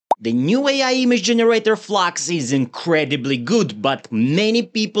The new AI image generator Flux is incredibly good, but many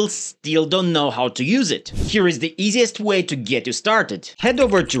people still don't know how to use it. Here is the easiest way to get you started. Head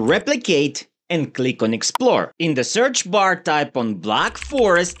over to Replicate and click on Explore. In the search bar, type on Black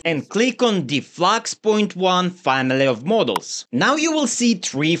Forest and click on the Flux.1 family of models. Now you will see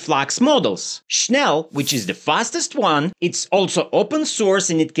 3 Flux models. Schnell, which is the fastest one, it's also open source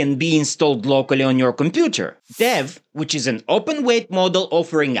and it can be installed locally on your computer. Dev, which is an open weight model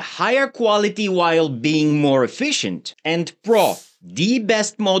offering a higher quality while being more efficient. And Pro, the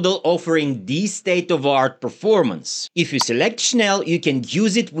best model offering the state-of-art performance. If you select Schnell, you can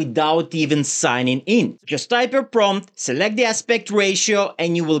use it without even signing in. Just type your prompt, select the aspect ratio,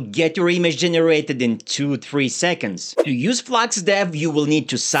 and you will get your image generated in 2-3 seconds. To use Flux Dev, you will need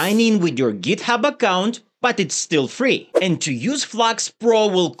to sign in with your GitHub account, but it's still free. And to use Flux Pro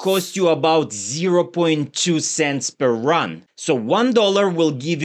will cost you about 0.2 cents per run. So $1 will give you